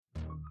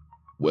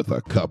with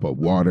a cup of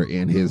water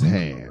in his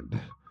hand,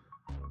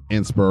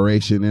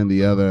 inspiration in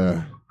the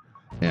other,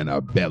 and a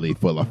belly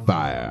full of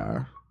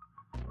fire.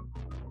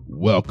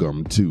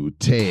 Welcome to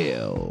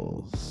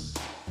Tales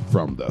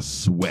from the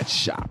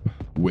Sweatshop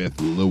with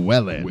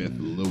Llewellyn.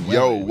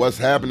 Yo, what's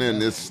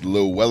happening? It's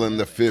Llewellyn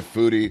the Fifth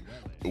Foodie.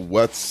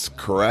 What's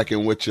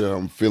cracking with you?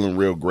 I'm feeling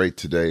real great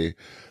today.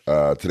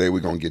 Today we're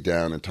going to get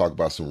down and talk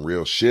about some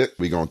real shit.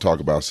 We're going to talk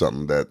about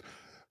something that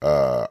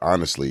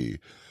honestly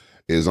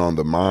is on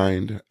the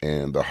mind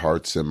and the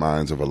hearts and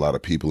minds of a lot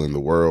of people in the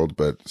world,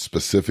 but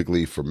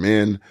specifically for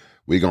men,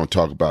 we're going to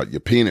talk about your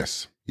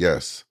penis.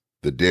 Yes,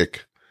 the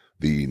dick,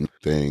 the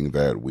thing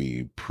that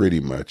we pretty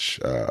much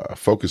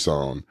focus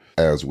on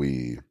as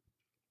we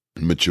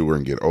mature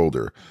and get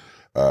older.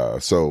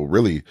 So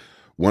really,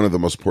 one of the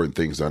most important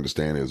things to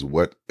understand is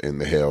what in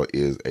the hell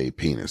is a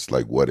penis?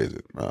 Like, what is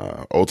it?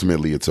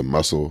 Ultimately, it's a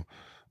muscle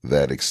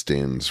that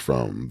extends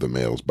from the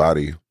male's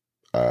body.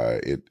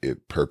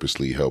 It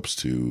purposely helps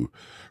to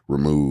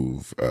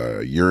remove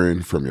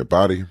urine from your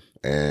body,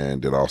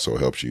 and it also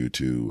helps you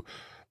to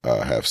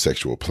have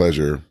sexual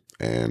pleasure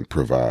and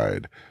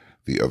provide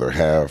the other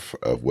half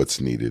of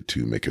what's needed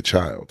to make a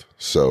child.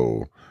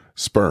 So,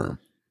 sperm.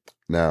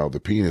 Now, the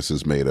penis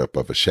is made up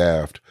of a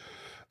shaft,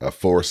 a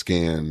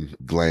foreskin,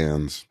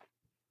 glands,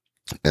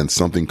 and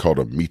something called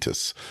a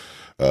meatus.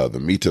 The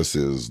meatus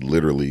is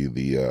literally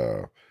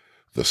the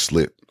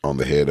slit on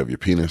the head of your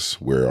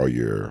penis where all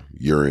your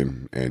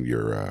urine and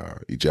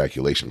your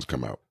ejaculations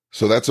come out.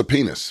 So that's a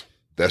penis.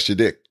 That's your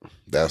dick.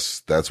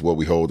 That's what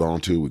we hold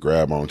on to. We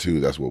grab onto.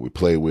 That's what we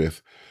play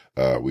with.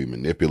 We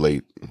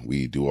manipulate.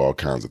 We do all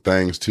kinds of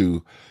things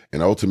to.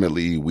 And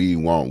ultimately, we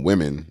want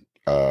women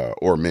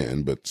or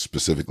men, but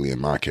specifically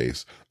in my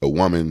case, a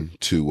woman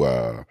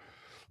to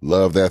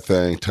love that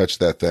thing, touch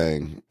that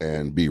thing,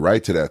 and be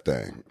right to that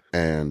thing.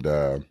 And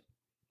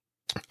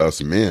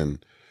us men,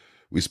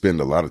 we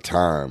spend a lot of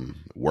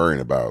time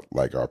worrying about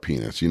like our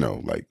penis,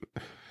 like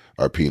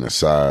our penis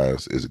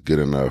size. Is it good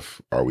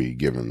enough? Are we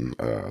giving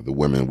the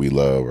women we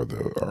love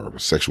or our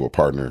sexual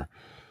partner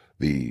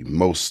the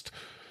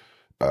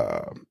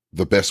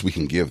best we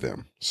can give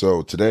them?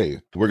 So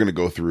today we're going to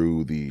go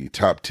through the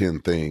top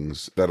 10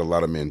 things that a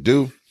lot of men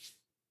do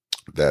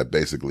that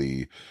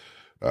basically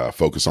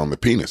focus on the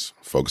penis,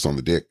 focus on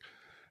the dick.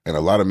 And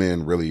a lot of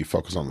men really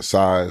focus on the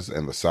size,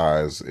 and the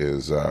size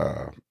is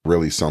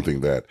really something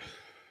that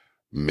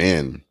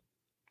men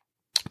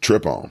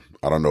trip on.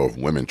 I don't know if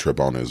women trip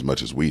on it as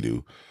much as we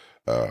do,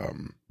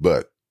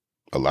 but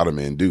a lot of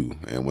men do.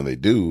 And when they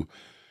do,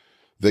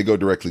 they go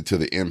directly to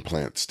the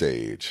implant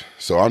stage.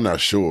 So I'm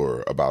not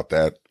sure about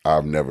that.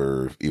 I've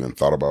never even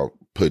thought about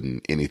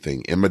putting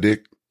anything in my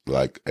dick.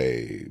 Like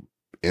a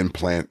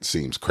implant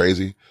seems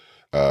crazy.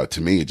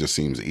 To me, it just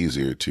seems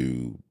easier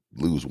to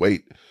lose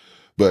weight.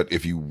 But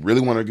if you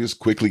really want to just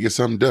quickly get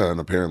something done,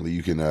 apparently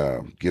you can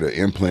get an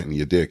implant in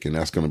your dick, and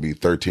that's going to be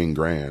 13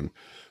 grand,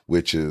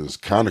 which is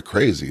kind of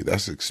crazy.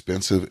 That's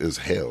expensive as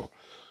hell.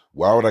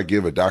 Why would I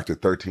give a doctor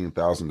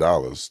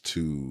 $13,000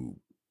 to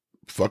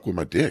fuck with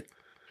my dick?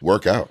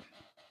 Work out,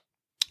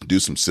 do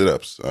some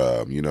sit-ups,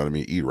 you know what I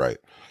mean? Eat right.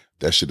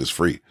 That shit is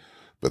free.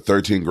 But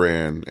 13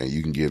 grand, and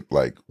you can get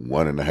like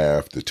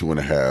 1.5 to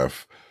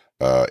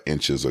 2.5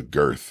 inches of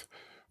girth,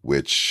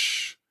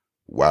 which,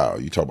 wow,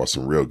 you talk about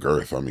some real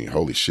girth. I mean,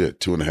 holy shit,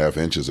 2.5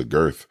 inches of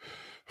girth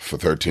for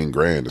 13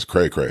 grand is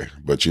cray-cray.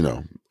 But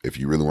if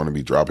you really want to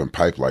be dropping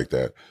pipe like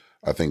that,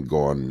 I think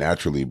going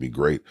naturally be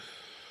great.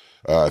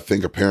 I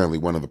think apparently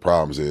one of the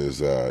problems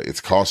is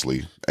it's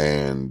costly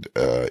and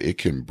it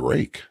can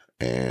break.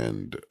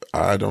 And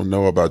I don't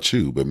know about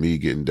you, but me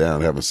getting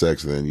down, having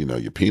sex, and then,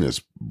 your penis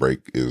break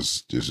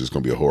is just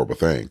going to be a horrible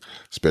thing,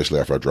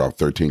 especially after I drop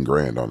 13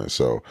 grand on it.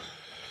 So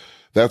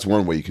that's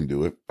one way you can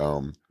do it.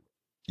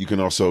 You can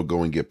also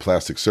go and get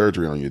plastic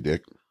surgery on your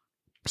dick.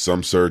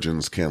 Some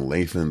surgeons can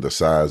lengthen the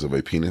size of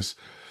a penis.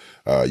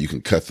 You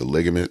can cut the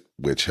ligament,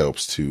 which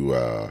helps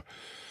to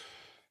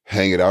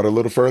hang it out a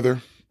little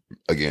further.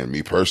 Again,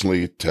 me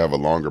personally, to have a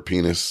longer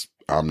penis,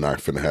 I'm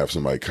not going to have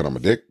somebody cut on my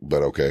dick,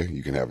 but okay,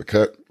 you can have it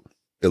cut.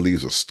 It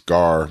leaves a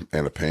scar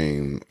and a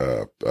pain.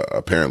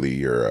 Apparently,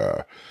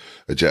 your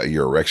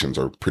erections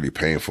are pretty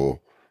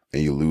painful,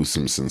 and you lose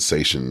some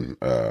sensation,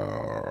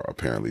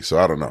 apparently. So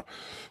I don't know.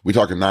 We're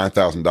talking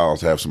 $9,000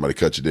 to have somebody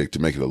cut your dick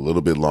to make it a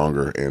little bit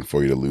longer and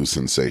for you to lose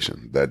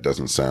sensation. That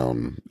doesn't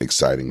sound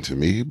exciting to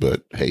me,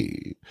 but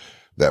hey,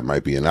 that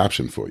might be an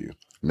option for you.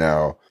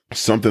 Now,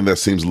 something that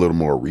seems a little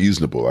more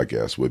reasonable, I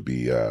guess, would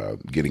be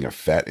getting a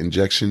fat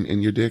injection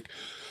in your dick.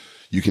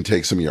 You can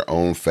take some of your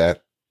own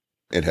fat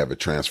and have it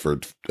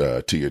transferred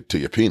to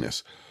your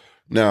penis.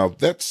 Now,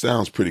 that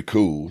sounds pretty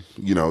cool.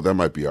 That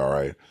might be all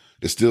right.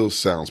 It still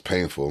sounds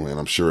painful, and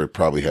I'm sure it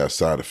probably has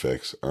side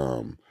effects.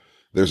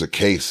 There's a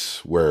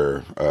case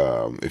where,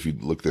 if you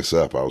look this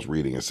up, I was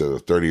reading, it says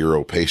a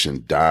 30-year-old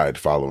patient died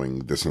following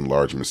this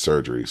enlargement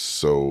surgery.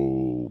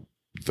 So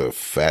the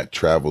fat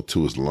traveled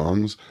to his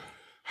lungs.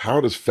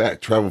 How does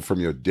fat travel from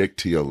your dick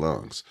to your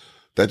lungs?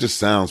 That just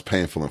sounds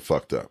painful and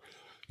fucked up.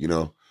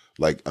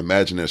 Like,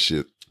 imagine that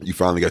shit You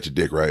finally got your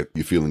dick right.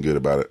 You feeling good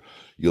about it.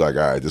 You're like,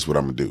 all right, this is what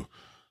I'm going to do.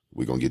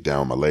 We're going to get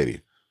down with my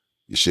lady.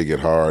 Your shit get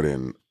hard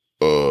and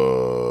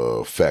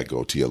fat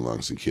go to your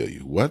lungs and kill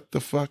you. What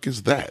the fuck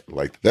is that?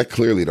 Like, that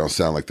clearly don't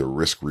sound like the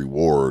risk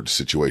reward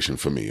situation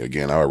for me.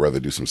 Again, I would rather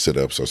do some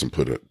sit-ups or some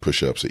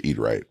push-ups or eat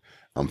right.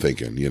 I'm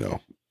thinking,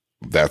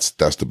 that's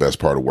the best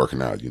part of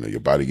working out. Your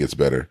body gets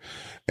better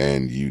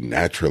and you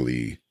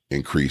naturally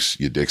increase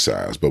your dick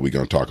size. But we're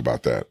going to talk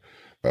about that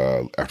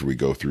after we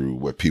go through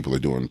what people are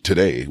doing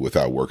today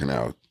without working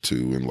out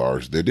to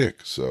enlarge their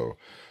dick. So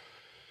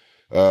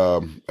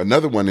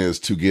another one is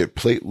to get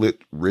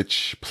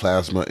platelet-rich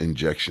plasma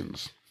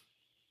injections.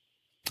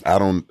 I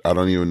don't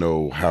even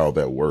know how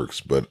that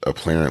works, but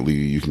apparently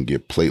you can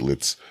get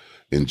platelets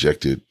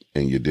injected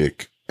in your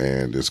dick,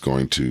 and it's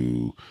going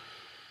to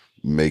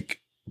make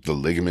the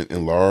ligament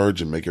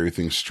enlarge and make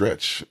everything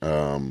stretch.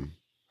 I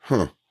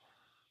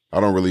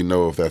don't really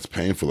know if that's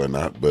painful or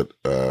not, but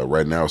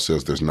right now it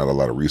says there's not a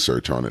lot of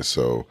research on it,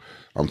 so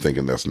I'm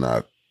thinking that's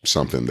not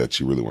something that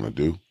you really want to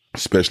do,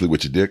 especially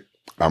with your dick.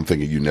 I'm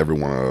thinking you never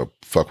want to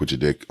fuck with your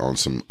dick on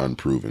some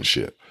unproven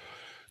shit.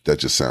 That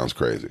just sounds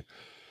crazy.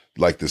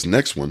 Like this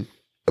next one,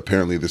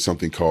 apparently there's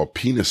something called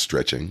penis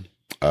stretching.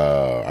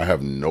 I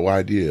have no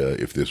idea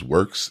if this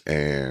works,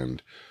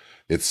 and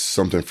it's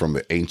something from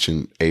the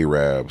ancient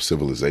Arab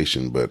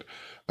civilization, but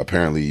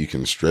apparently you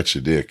can stretch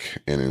your dick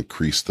and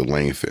increase the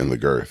length and the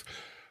girth.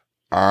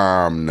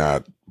 I'm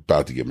not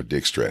about to get my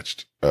dick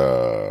stretched.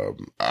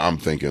 I'm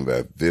thinking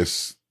that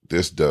this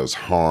does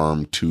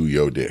harm to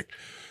your dick.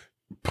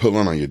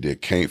 Pulling on your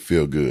dick can't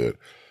feel good.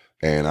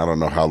 And I don't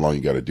know how long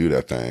you got to do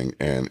that thing.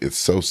 And it's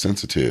so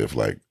sensitive.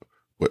 Like,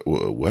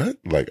 what?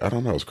 Like, I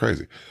don't know. It's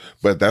crazy.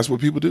 But that's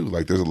what people do.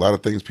 Like, there's a lot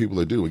of things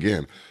people do.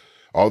 Again,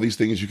 all these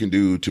things you can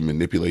do to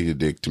manipulate your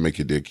dick, to make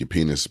your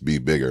penis be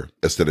bigger,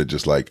 instead of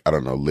just like, I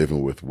don't know,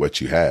 living with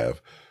what you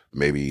have,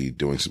 maybe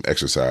doing some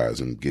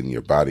exercise and getting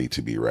your body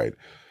to be right.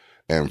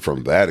 And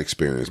from that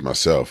experience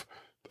myself,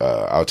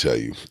 I'll tell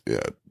you,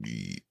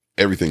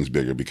 everything's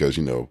bigger because,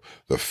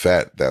 the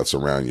fat that's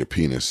around your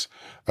penis,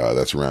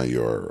 that's around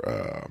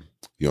your,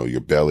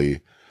 your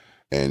belly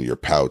and your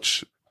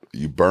pouch,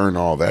 you burn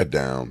all that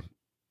down.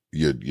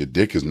 Your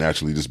dick is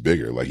naturally just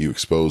bigger. Like, you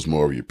expose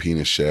more of your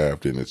penis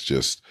shaft, and it's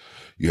just,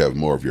 you have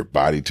more of your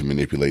body to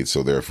manipulate.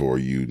 So therefore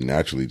you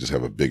naturally just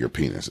have a bigger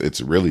penis.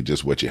 It's really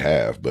just what you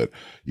have, but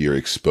you're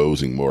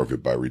exposing more of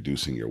it by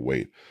reducing your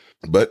weight.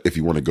 But if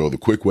you want to go the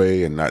quick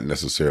way and not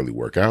necessarily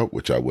work out,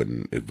 which I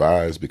wouldn't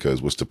advise,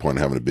 because what's the point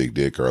of having a big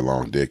dick or a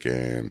long dick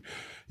and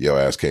your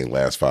ass can't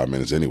last 5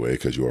 minutes anyway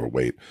because you're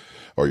overweight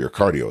or your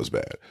cardio is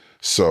bad.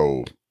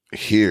 So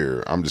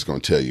here, I'm just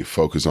going to tell you,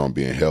 focus on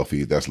being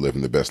healthy. That's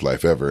living the best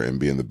life ever and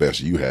being the best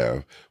you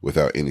have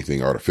without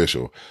anything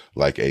artificial,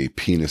 like a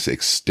penis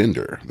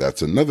extender.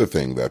 That's another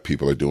thing that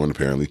people are doing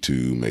apparently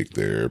to make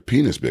their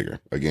penis bigger.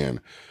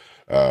 Again,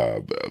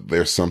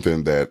 there's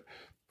something that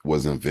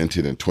was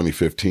invented in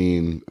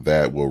 2015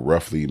 that will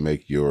roughly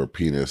make your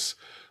penis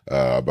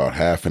about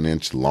half an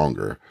inch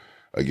longer.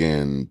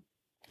 Again,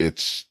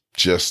 it's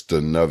just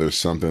another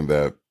something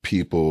that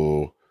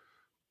people,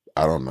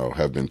 I don't know,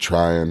 have been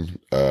trying.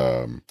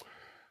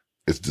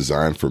 It's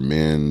designed for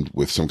men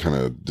with some kind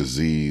of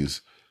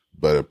disease,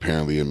 but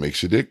apparently it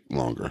makes your dick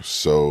longer.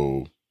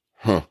 So,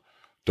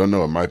 don't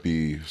know. It might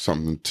be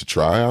something to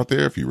try out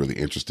there if you're really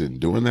interested in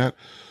doing that,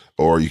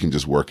 or you can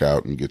just work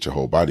out and get your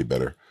whole body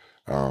better.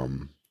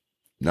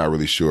 Not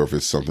really sure if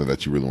it's something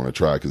that you really want to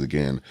try, because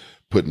again,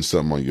 putting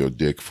something on your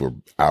dick for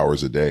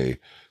hours a day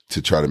to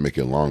try to make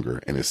it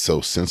longer, and it's so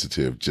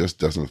sensitive, just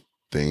doesn't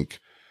think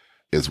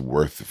is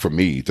worth, for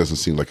me, it doesn't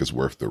seem like it's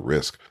worth the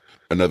risk.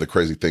 Another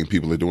crazy thing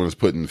people are doing is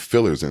putting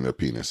fillers in their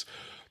penis.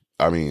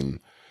 I mean,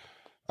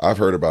 I've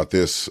heard about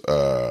this,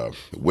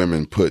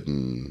 women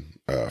putting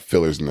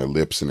fillers in their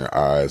lips and their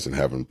eyes and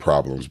having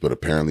problems, but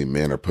apparently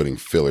men are putting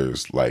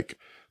fillers, like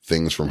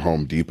things from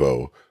Home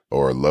Depot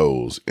or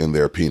Lowe's, in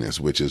their penis,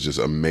 which is just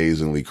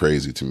amazingly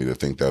crazy to me to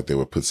think that they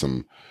would put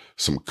some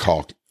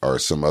caulk or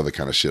some other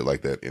kind of shit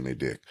like that in their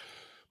dick.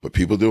 But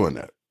people doing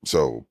that.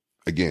 So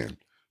again,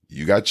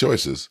 you got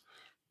choices.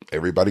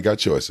 Everybody got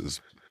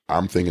choices.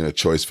 I'm thinking a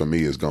choice for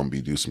me is going to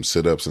be do some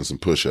sit-ups and some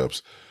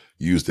push-ups,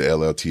 use the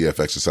LLTF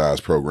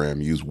exercise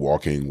program, use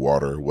walking,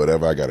 water,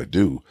 whatever I got to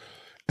do,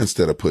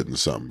 instead of putting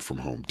something from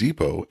Home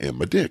Depot in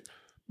my dick.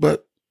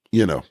 But,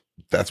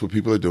 that's what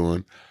people are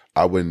doing.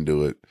 I wouldn't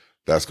do it.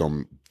 That's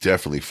going to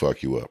definitely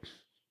fuck you up.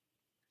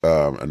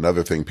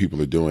 Another thing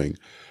people are doing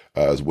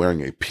is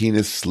wearing a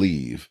penis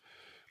sleeve.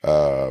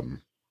 I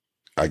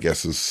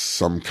guess it's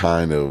some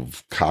kind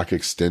of cock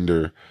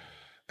extender.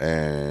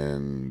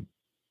 And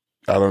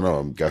I don't know,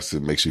 I guess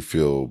it makes you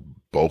feel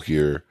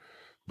bulkier,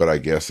 but I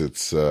guess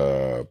it's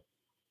kind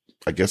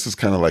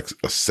of like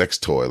a sex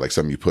toy, like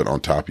something you put on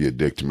top of your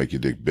dick to make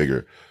your dick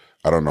bigger.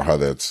 I don't know how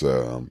that's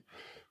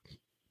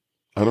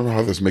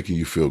making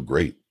you feel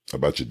great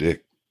about your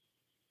dick.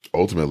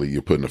 Ultimately,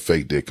 you're putting a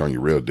fake dick on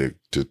your real dick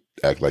to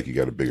act like you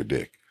got a bigger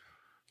dick.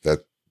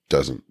 That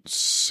doesn't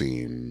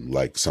seem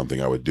like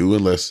something I would do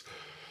unless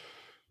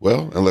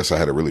I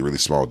had a really, really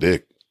small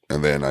dick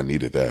And then I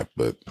needed that,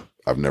 but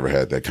I've never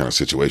had that kind of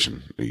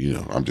situation.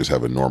 I'm just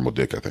have a normal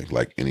dick, I think,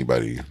 like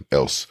anybody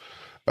else.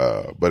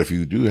 But if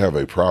you do have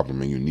a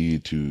problem and you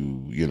need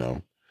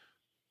to,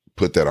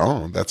 put that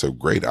on, that's a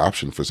great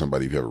option for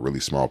somebody if you have a really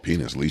small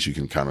penis. At least you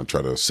can kind of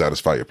try to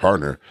satisfy your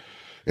partner.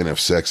 And if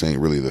sex ain't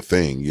really the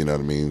thing, you know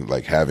what I mean?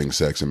 Like having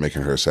sex and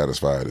making her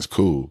satisfied is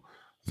cool.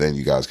 Then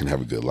you guys can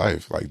have a good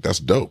life. Like that's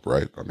dope,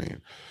 right? I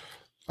mean,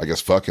 I guess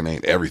fucking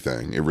ain't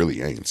everything. It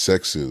really ain't.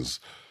 Sex is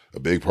a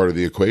big part of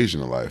the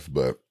equation in life,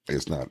 but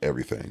it's not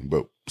everything.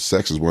 But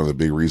sex is one of the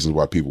big reasons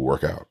why people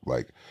work out.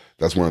 Like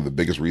that's one of the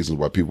biggest reasons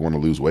why people want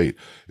to lose weight.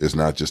 It's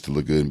not just to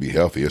look good and be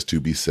healthy. It's to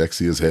be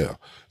sexy as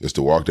hell. It's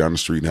to walk down the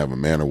street and have a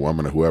man or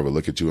woman or whoever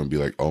look at you and be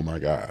like, oh my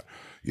God,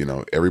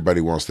 everybody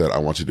wants that. I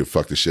want you to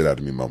fuck the shit out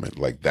of me moment.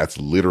 Like that's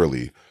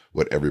literally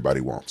what everybody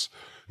wants.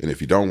 And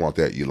if you don't want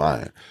that, you're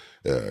lying.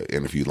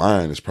 And if you're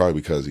lying, it's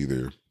probably because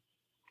either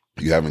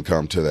you haven't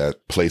come to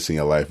that place in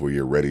your life where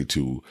you're ready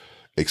to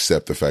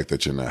accept the fact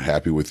that you're not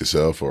happy with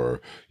yourself,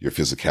 or your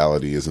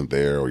physicality isn't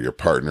there, or your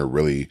partner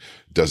really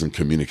doesn't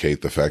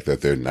communicate the fact that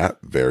they're not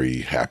very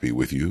happy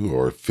with you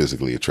or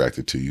physically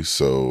attracted to you.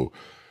 So,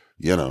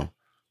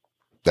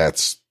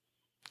 that's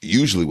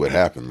usually what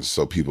happens.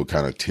 So people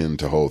kind of tend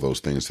to hold those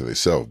things to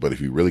themselves. But if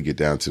you really get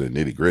down to the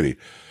nitty gritty,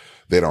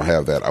 they don't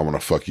have that I want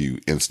to fuck you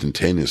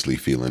instantaneously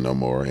feeling no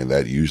more. And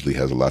that usually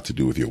has a lot to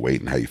do with your weight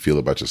and how you feel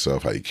about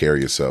yourself, how you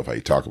carry yourself, how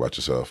you talk about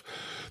yourself.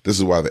 This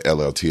is why the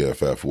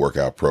LLTFF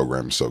workout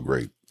program is so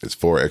great. It's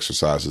 4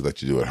 exercises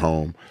that you do at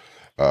home.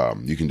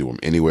 You can do them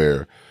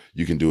anywhere.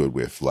 You can do it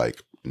with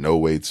like no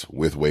weights,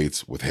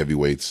 with heavy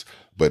weights,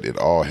 but it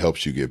all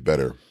helps you get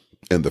better.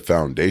 And the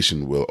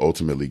foundation will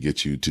ultimately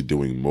get you to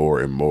doing more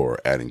and more,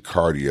 adding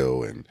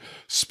cardio and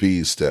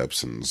speed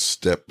steps and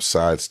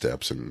side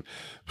steps and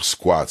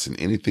squats and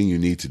anything you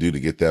need to do to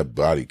get that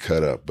body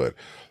cut up. But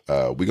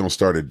we're going to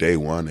start at day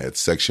 1, at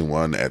section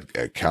 1,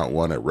 at count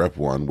 1, at rep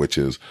 1, which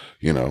is,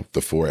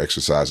 the 4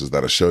 exercises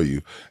that I show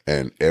you,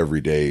 and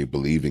every day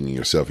believing in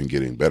yourself and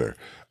getting better.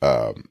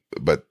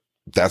 But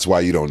that's why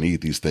you don't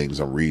need these things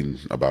I'm reading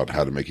about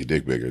how to make your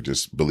dick bigger.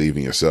 Just believe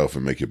in yourself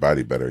and make your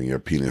body better, and your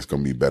penis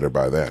going to be better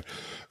by that.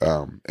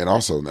 And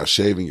also now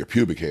shaving your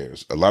pubic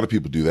hairs. A lot of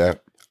people do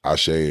that. I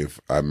shave,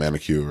 I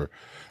manicure.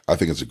 I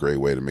think it's a great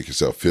way to make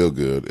yourself feel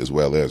good as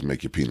well as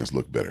make your penis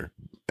look better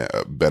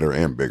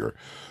and bigger.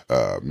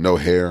 No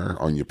hair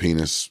on your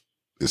penis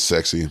is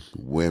sexy.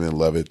 Women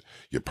love it.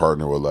 Your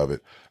partner will love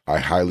it. I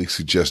highly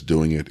suggest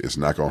doing it. It's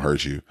not going to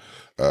hurt you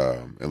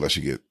unless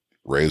you get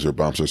razor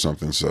bumps or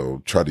something.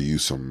 So try to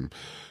use some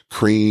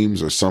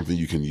creams or something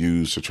you can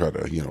use to try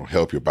to,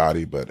 help your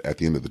body. But at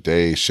the end of the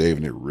day,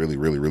 shaving it really,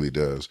 really, really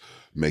does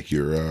make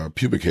your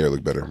pubic hair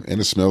look better. And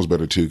it smells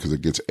better too, because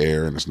it gets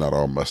air and it's not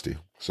all musty.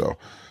 So,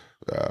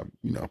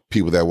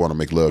 people that want to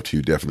make love to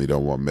you definitely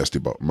don't want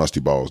musty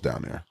balls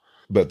down there.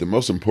 But the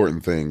most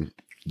important thing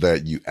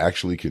that you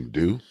actually can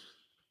do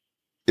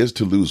is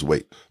to lose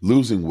weight.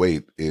 Losing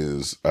weight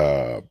is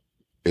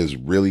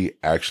really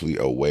actually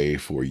a way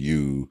for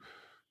you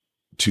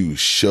to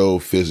show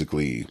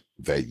physically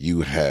that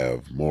you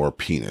have more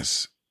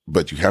penis,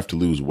 but you have to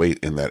lose weight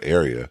in that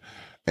area,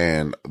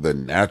 and the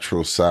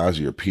natural size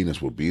of your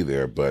penis will be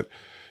there, but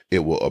it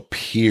will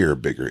appear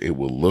bigger. It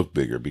will look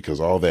bigger because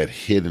all that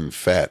hidden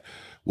fat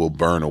will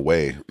burn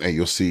away, and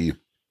you'll see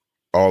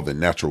all the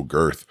natural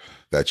girth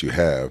that you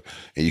have,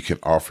 and you can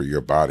offer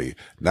your body,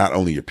 not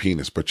only your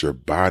penis, but your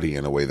body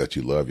in a way that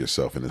you love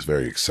yourself. And it's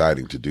very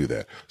exciting to do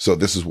that. So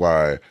this is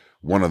why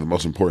one of the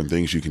most important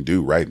things you can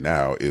do right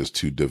now is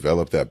to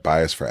develop that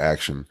bias for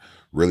action,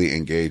 really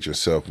engage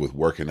yourself with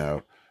working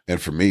out. And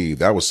for me,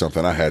 that was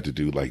something I had to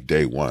do like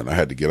day 1. I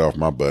had to get off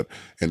my butt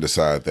and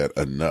decide that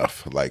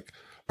enough. Like,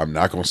 I'm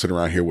not going to sit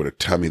around here with a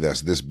tummy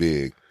that's this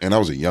big. And I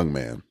was a young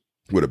man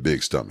with a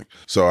big stomach.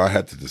 So I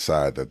had to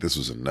decide that this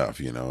was enough,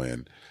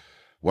 and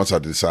once I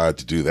decided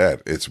to do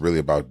that, it's really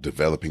about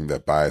developing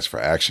that bias for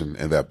action.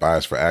 And that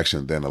bias for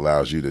action then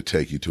allows you to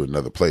take you to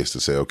another place to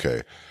say,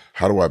 okay,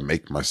 how do I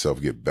make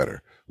myself get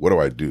better? What do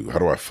I do? How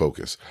do I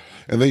focus?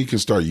 And then you can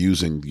start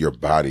using your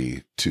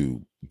body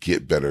to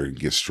get better and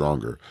get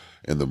stronger.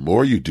 And the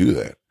more you do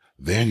that,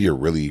 then you're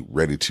really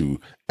ready to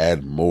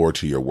add more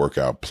to your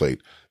workout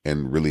plate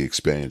and really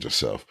expand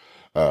yourself.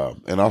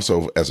 And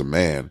also as a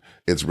man,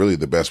 it's really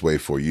the best way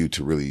for you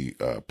to really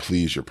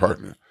please your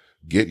partner.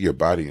 Get your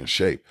body in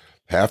shape.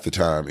 Half the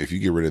time, if you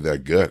get rid of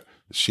that gut,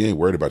 she ain't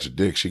worried about your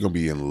dick. She's going to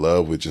be in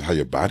love with just how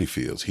your body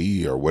feels.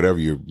 He or whatever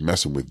you're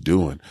messing with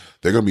doing,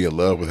 they're going to be in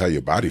love with how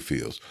your body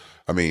feels.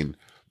 I mean,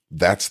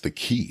 that's the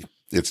key.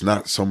 It's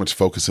not so much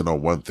focusing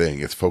on one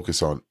thing. It's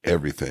focus on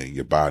everything,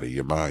 your body,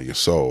 your mind, your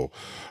soul,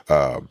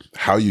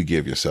 how you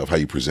give yourself, how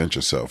you present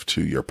yourself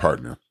to your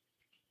partner.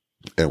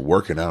 And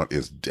working out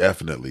is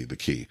definitely the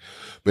key.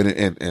 But,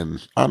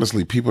 and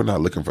honestly, people are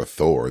not looking for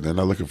Thor. They're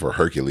not looking for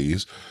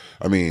Hercules.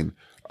 I mean,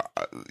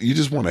 you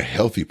just want a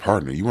healthy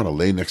partner. You want to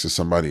lay next to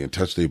somebody and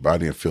touch their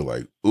body and feel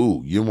like,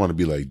 ooh, you want to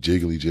be like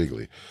jiggly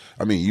jiggly.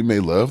 I mean, you may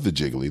love the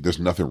jiggly. There's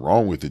nothing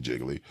wrong with the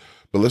jiggly,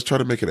 but let's try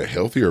to make it a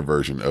healthier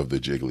version of the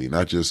jiggly,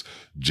 not just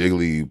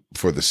jiggly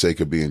for the sake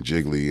of being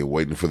jiggly and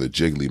waiting for the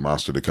jiggly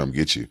monster to come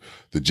get you.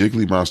 The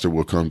jiggly monster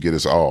will come get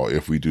us all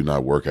if we do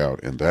not work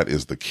out. And that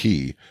is the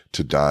key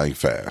to dying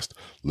fast.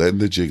 Letting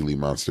the jiggly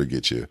monster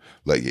get you,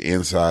 let your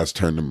insides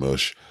turn to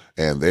mush.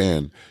 And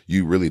then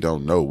you really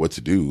don't know what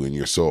to do. And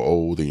you're so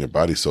old and your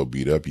body's so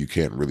beat up, you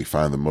can't really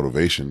find the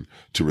motivation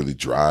to really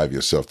drive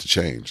yourself to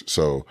change.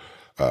 So,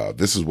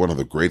 this is one of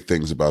the great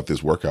things about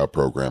this workout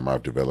program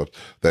I've developed,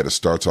 that it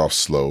starts off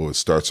slow. It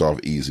starts off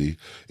easy.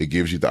 It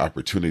gives you the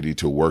opportunity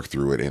to work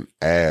through it and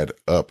add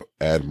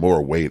more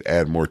weight,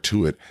 add more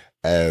to it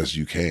as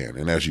you can.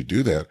 And as you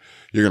do that,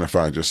 you're going to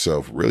find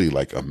yourself really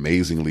like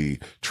amazingly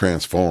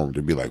transformed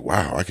and be like,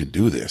 wow, I can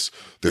do this.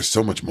 There's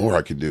so much more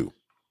I can do.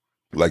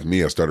 Like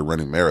me, I started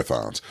running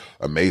marathons.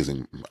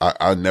 Amazing.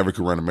 I never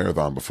could run a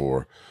marathon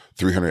before.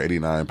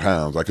 389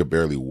 pounds. I could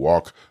barely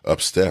walk up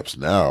steps.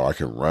 Now I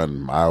can run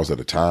miles at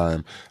a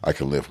time. I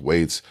can lift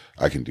weights.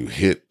 I can do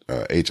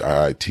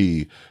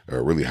HIIT,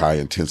 really high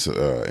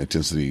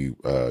intensity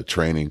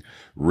training,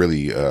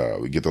 really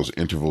get those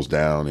intervals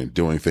down and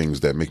doing things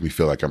that make me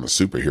feel like I'm a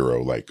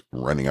superhero, like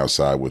running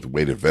outside with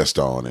weighted vest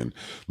on and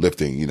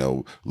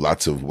lifting,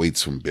 lots of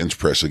weights from bench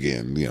press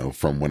again,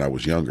 from when I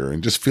was younger,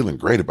 and just feeling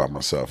great about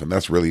myself. And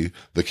that's really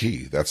the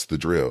key. That's the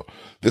drill.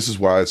 This is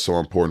why it's so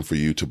important for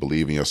you to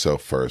believe in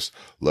yourself first,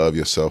 love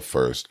yourself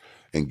first,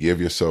 and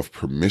give yourself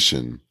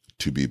permission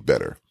to be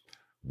better.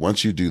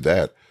 Once you do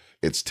that,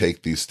 it's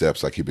take these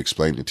steps I keep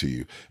explaining to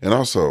you. And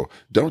also,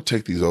 don't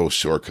take these old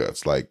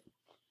shortcuts. Like,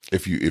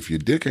 if your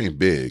dick ain't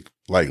big,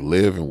 like,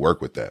 live and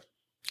work with that.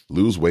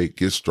 Lose weight,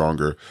 get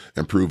stronger,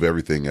 improve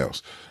everything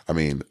else. I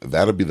mean,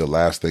 that'll be the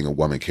last thing a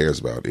woman cares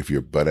about if you're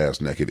butt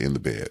ass naked in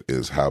the bed,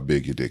 is how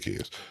big your dick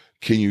is.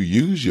 Can you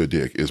use your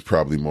dick is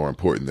probably more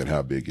important than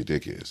how big your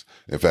dick is.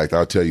 In fact,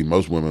 I'll tell you,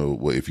 most women,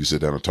 if you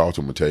sit down and talk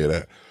to them, will tell you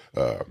that,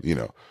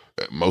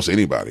 most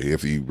anybody,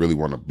 if you really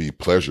want to be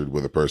pleasured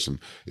with a person,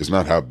 it's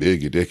not how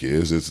big your dick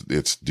is.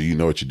 It's do you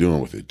know what you're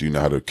doing with it? Do you know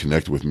how to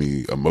connect with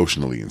me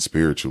emotionally and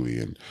spiritually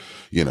and,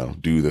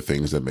 do the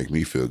things that make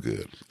me feel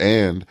good?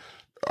 And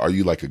are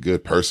you like a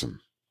good person?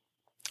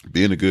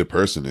 Being a good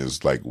person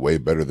is like way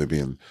better than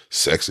being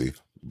sexy.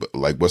 But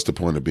like, what's the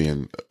point of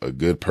being a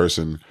good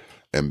person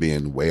and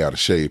being way out of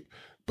shape,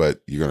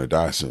 but you're going to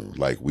die soon?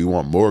 Like, we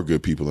want more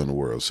good people in the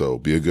world. So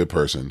be a good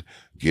person,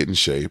 get in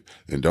shape,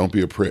 and don't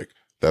be a prick.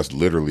 That's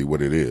literally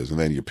what it is. And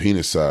then your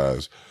penis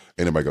size,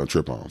 ain't nobody gonna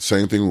trip on.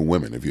 Same thing with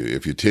women. If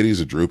your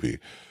titties are droopy,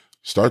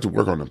 start to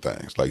work on them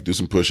things. Like, do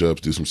some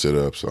push-ups, do some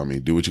sit-ups. I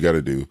mean, do what you got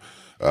to do.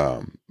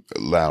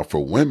 Now,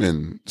 for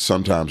women,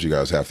 sometimes you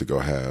guys have to go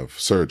have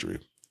surgery.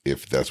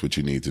 If that's what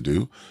you need to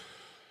do,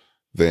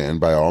 then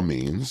by all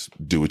means,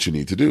 do what you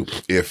need to do.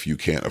 If you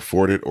can't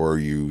afford it or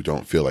you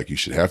don't feel like you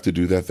should have to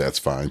do that, that's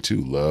fine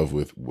too. Love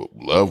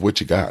what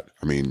you got.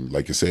 I mean,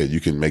 like I said, you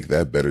can make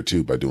that better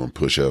too by doing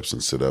push-ups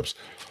and sit-ups,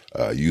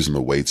 using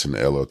the weights in the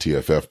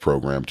LLTFF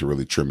program to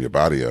really trim your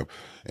body up.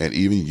 And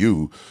even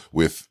you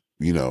with,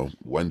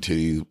 one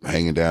titty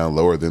hanging down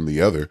lower than the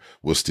other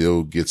will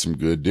still get some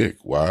good dick.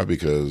 Why?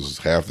 Because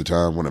half the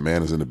time when a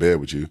man is in the bed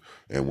with you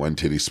and one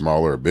titty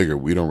smaller or bigger,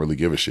 we don't really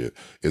give a shit.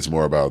 It's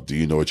more about, do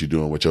you know what you're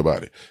doing with your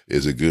body?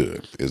 Is it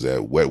good? Is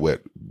that wet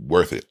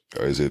worth it?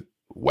 Or is it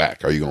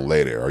whack? Are you going to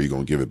lay there? Are you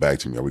going to give it back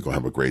to me? Are we going to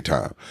have a great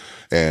time?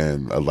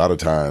 And a lot of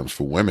times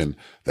for women,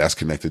 that's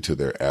connected to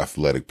their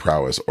athletic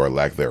prowess or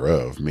lack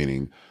thereof,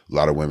 meaning a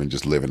lot of women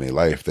just living their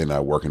life. They're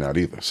not working out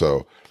either.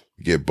 So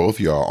get both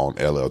y'all on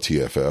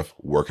LLTFF,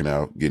 working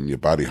out, getting your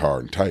body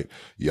hard and tight.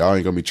 Y'all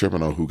ain't going to be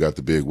tripping on who got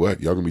the big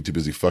what. Y'all going to be too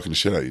busy fucking the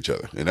shit out of each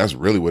other. And that's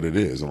really what it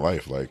is in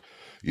life. Like,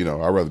 I'd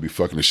rather be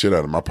fucking the shit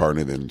out of my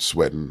partner than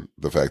sweating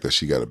the fact that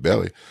she got a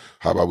belly.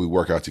 How about we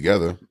work out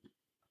together?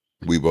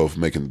 We both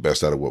making the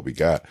best out of what we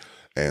got,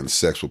 and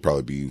sex will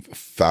probably be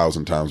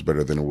 1,000 times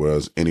better than it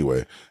was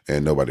anyway.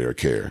 And nobody will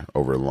care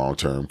over the long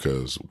term,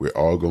 because we're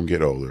all going to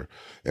get older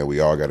and we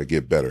all got to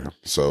get better.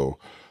 So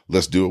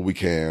let's do what we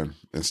can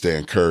and stay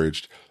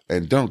encouraged,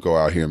 and don't go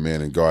out here,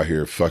 man, and go out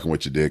here fucking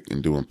with your dick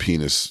and doing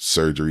penis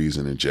surgeries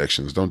and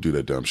injections. Don't do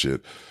that dumb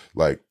shit.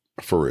 Like,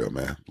 for real,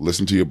 man.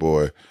 Listen to your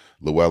boy,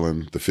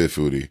 Llewellyn, the Fit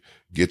Foodie.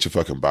 Get your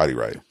fucking body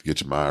right. Get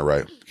your mind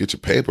right. Get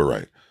your paper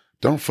right.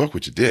 Don't fuck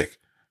with your dick.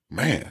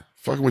 Man,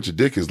 fucking with your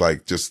dick is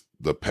like just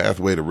the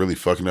pathway to really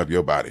fucking up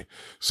your body.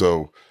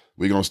 So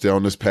we're going to stay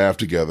on this path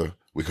together.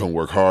 We're going to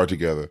work hard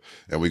together,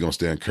 and we're going to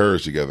stay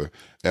encouraged together.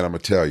 And I'm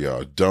going to tell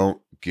y'all, don't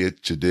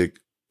get your dick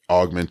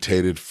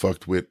augmentated,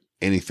 fucked with,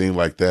 anything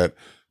like that.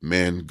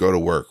 Men, go to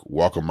work,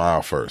 walk a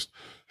mile first,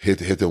 hit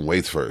them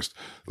weights first,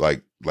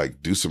 like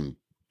do some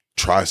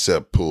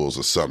tricep pulls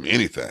or something,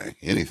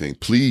 anything,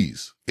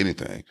 please,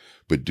 anything,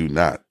 but do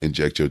not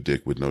inject your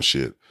dick with no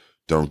shit.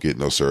 Don't get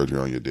no surgery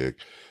on your dick.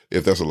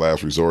 If that's a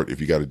last resort, if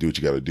you got to do what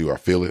you got to do, I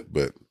feel it,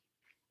 but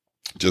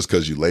just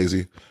because you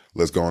lazy,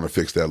 let's go on and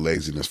fix that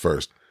laziness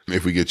first.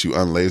 If we get you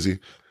unlazy,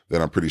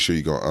 then I'm pretty sure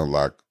you're going to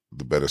unlock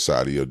the better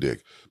side of your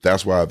dick.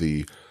 That's why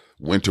the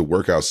winter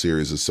workout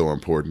series is so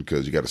important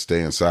because you got to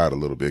stay inside a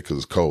little bit because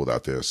it's cold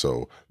out there.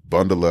 So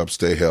bundle up,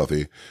 stay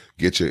healthy,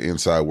 get your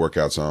inside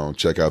workouts on.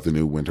 Check out the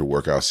new winter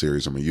workout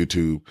series on my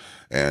YouTube.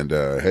 And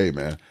hey,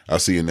 man, I'll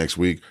see you next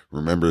week.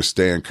 Remember,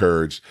 stay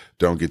encouraged.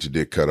 Don't get your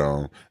dick cut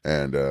on.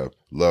 And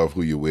love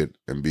who you with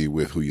and be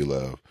with who you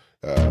love.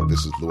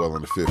 This is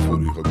Llewellyn the Fifth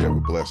Foodie. Hope you have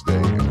a blessed day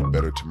and a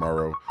better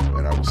tomorrow.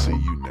 And I will see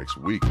you next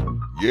week.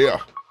 Yeah,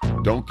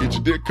 don't get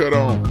your dick cut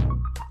on.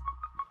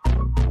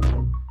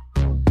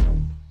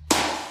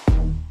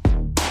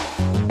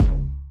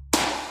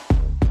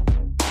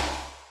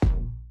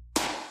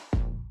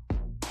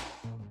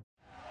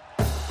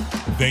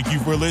 Thank you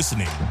for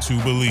listening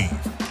to Believe.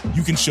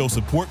 You can show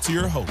support to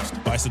your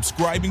host by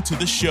subscribing to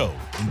the show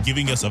and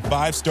giving us a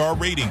 5-star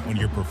rating on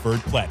your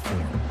preferred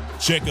platform.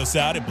 Check us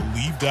out at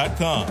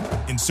Believe.com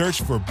and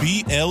search for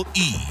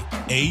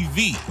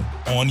BLEAV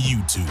on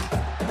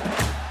YouTube.